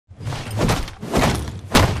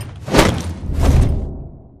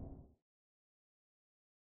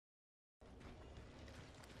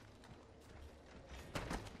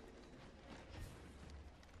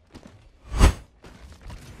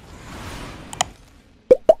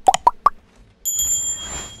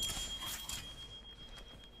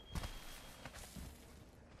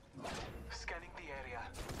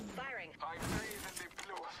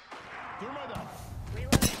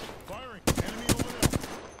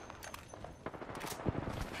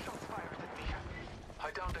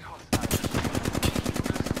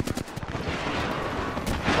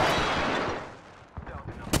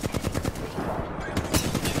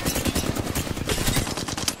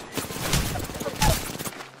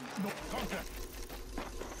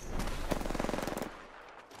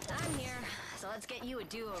Let's get you a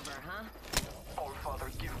do-over, huh? All Father,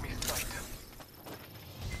 give me sight.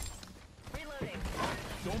 Reloading.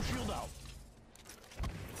 Don't shield out.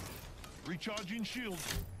 Recharging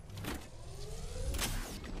shields.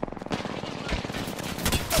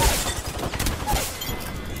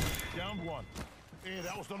 Down one. Hey,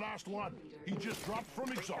 that was the last one. He just dropped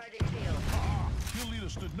from exhaustion. Ah, your leader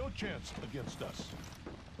stood no chance against us.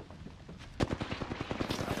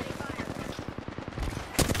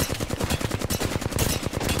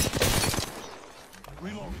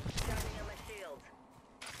 Reloading. Charging on my shield.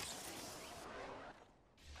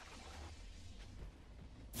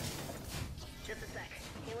 Just a sec.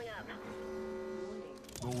 Healing up.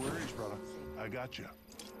 No worries, brother. I got you.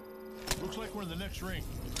 Looks like we're in the next ring.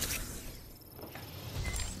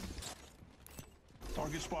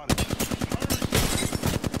 Target spotted.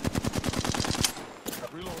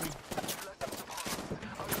 Reloading.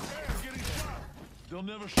 You're getting shot. They'll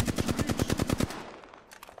never shoot through these.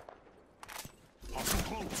 Hostile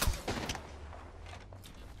close.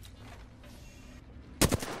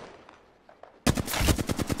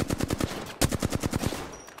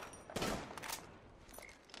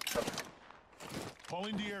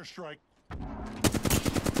 Calling the airstrike.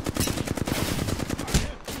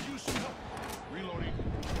 Could use some help. Reloading.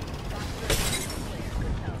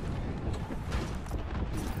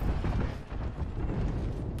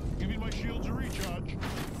 Giving my shields a recharge.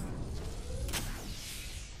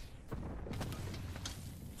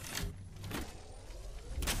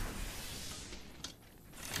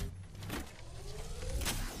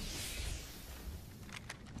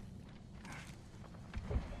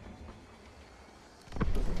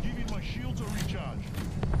 Giving my shields a recharge.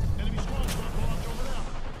 Enemy squad's about to launch over now.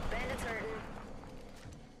 Bandit's hurting.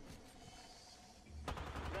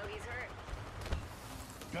 Bogey's hurt.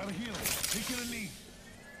 Gotta heal him. Taking a knee.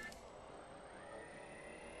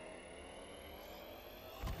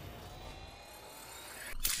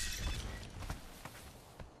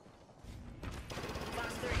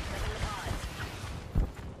 Box 3, taking the pod.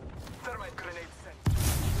 Thermite grenade set.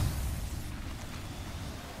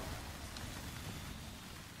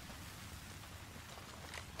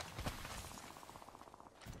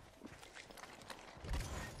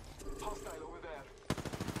 Hostile over there.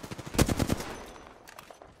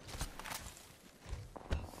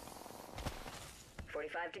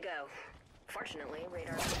 45 to go. Fortunately,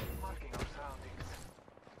 radar. Marking our surroundings.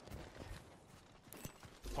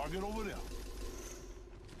 Target over there.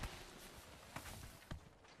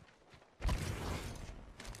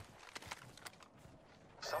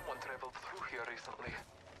 Someone traveled through here recently.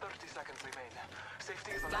 30 seconds remain.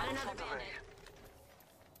 Safety is Got allowed another from the ray.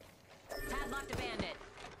 bandit. Padlocked a bandit.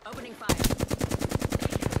 Opening fire.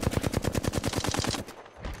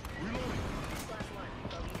 Reloading. Slash 1.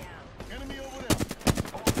 Bogey down. Enemy over there.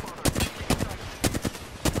 All Father, give me sight.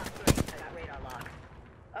 Box 3. I got radar lock.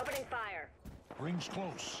 Opening fire. Rings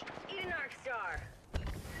close. Eat an arc star.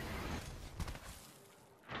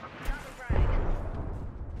 Top and frag.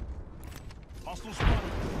 Hostile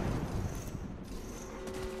spotted.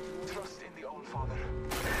 Trust in the All Father.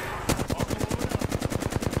 Hostile over there.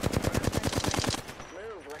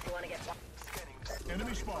 Move unless you want to get... Scanning.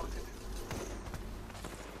 Enemy spotted.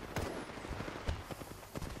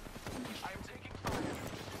 I am taking fire.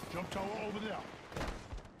 Jump tower over there.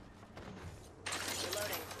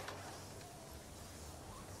 Reloading.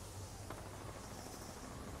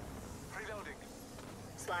 Reloading.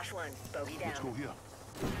 Slash 1. Bogey down. Let's go here.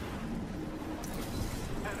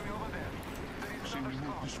 Enemy over there. There is See, we another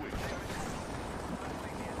move squad. this way.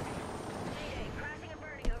 Mayday. Crashing and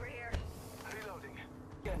burning over here. Reloading.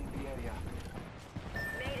 Scanning the area.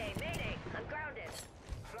 Mayday. Mayday. I'm grounded.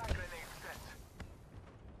 Flag grenade set.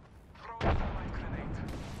 Throw a thermite grenade.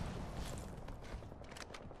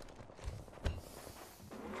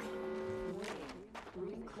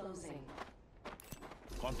 Ring closing.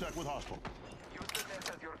 Contact with hostile. Use the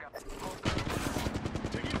net as your gun.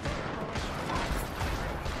 Taking fire.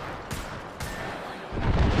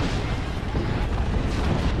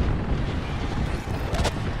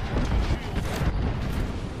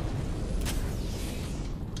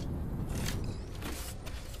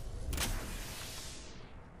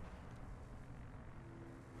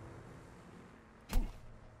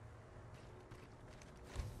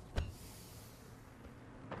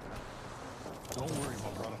 Don't worry,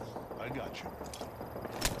 my brother. I got you.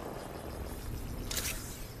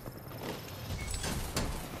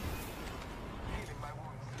 Healing my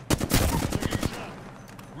wounds. Taking a shot.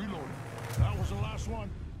 Reloading. That was the last one.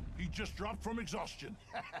 He just dropped from exhaustion.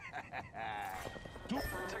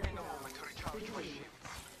 Taking a moment to recharge my shields.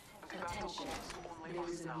 The battle belongs to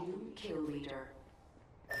only us now. Kill leader.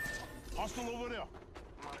 Hostile over there.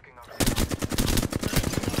 Marking our...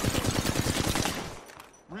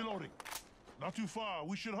 Reloading. Not too far.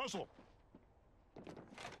 We should hustle.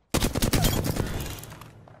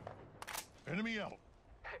 Enemy out.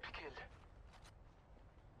 Hit kill.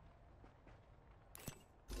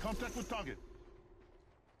 Contact with target.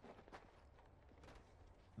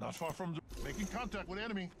 Not far from the... Making contact with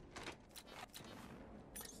enemy.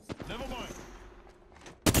 Never mind.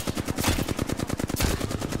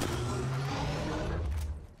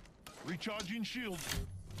 Recharging shields.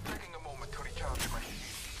 Taking a moment to recharge my shield.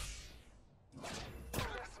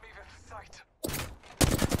 Bless me with sight. 10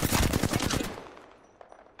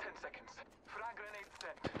 seconds. Frag grenade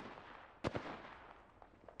sent.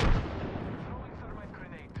 Throwing thermite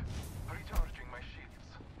grenade. Recharging my shields.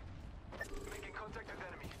 Making contact with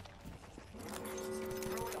enemy.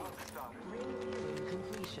 Throwing ottr.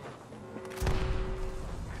 Completion.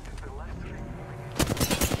 This is the last ring.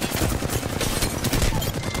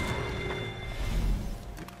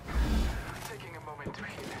 Taking a moment to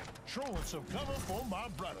heal. Throwing some cover for my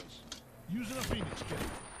brothers. Using a Phoenix kit.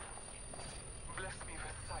 Bless me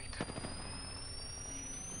with sight.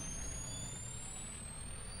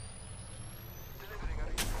 Delivering a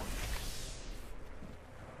reinforcement.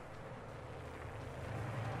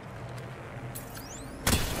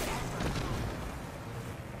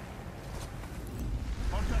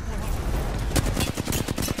 Contact with hostile.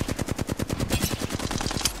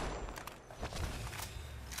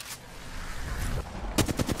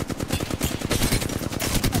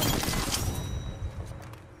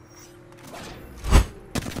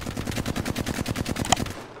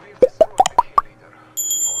 We've destroyed the kill leader.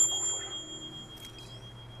 All over.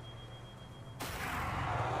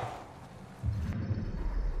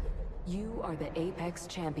 You are the Apex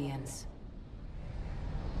champions.